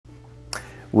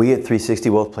We at 360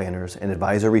 Wealth Planners and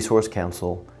Advisor Resource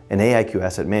Council and AIQ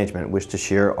Asset Management wish to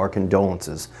share our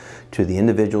condolences to the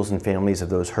individuals and families of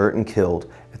those hurt and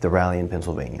killed at the rally in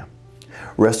Pennsylvania.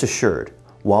 Rest assured,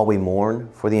 while we mourn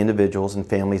for the individuals and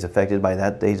families affected by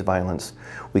that day's violence,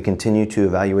 we continue to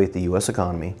evaluate the U.S.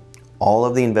 economy, all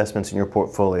of the investments in your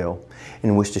portfolio,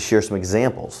 and wish to share some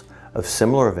examples of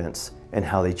similar events and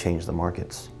how they change the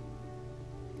markets.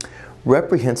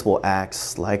 Reprehensible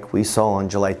acts like we saw on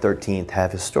July 13th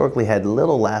have historically had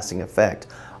little lasting effect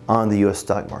on the U.S.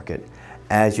 stock market,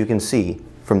 as you can see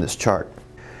from this chart.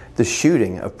 The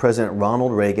shooting of President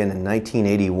Ronald Reagan in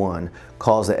 1981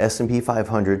 caused the S&P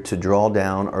 500 to draw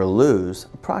down or lose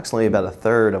approximately about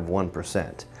 1/3 of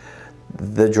 1%.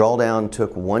 The drawdown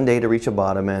took 1 day to reach a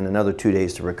bottom and another 2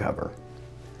 days to recover.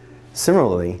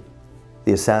 Similarly,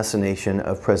 the assassination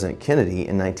of President Kennedy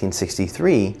in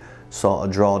 1963 saw a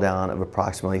drawdown of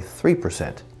approximately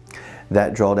 3%.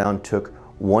 That drawdown took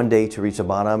 1 day to reach a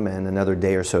bottom and another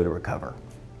day or so to recover.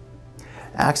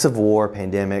 Acts of war,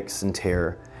 pandemics, and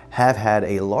terror have had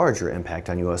a larger impact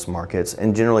on U.S. markets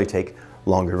and generally take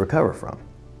longer to recover from.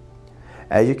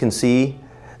 As you can see,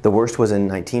 the worst was in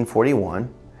 1941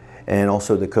 and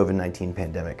also the COVID-19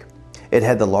 pandemic. It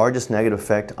had the largest negative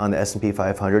effect on the S&P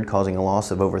 500, causing a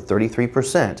loss of over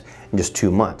 33% in just 2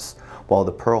 months, while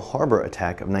the Pearl Harbor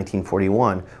attack of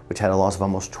 1941, which had a loss of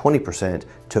almost 20%,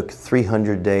 took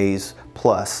 300 days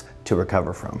plus to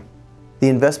recover from. The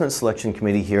Investment Selection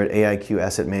Committee here at AIQ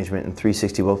Asset Management and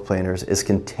 360 Wealth Planners is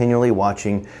continually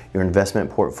watching your investment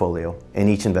portfolio and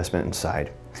each investment inside.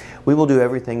 We will do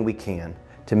everything we can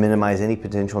to minimize any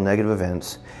potential negative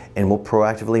events, and will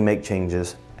proactively make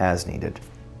changes as needed.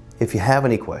 If you have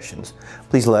any questions,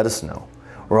 please let us know.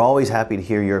 We're always happy to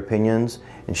hear your opinions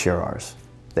and share ours.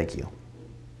 Thank you.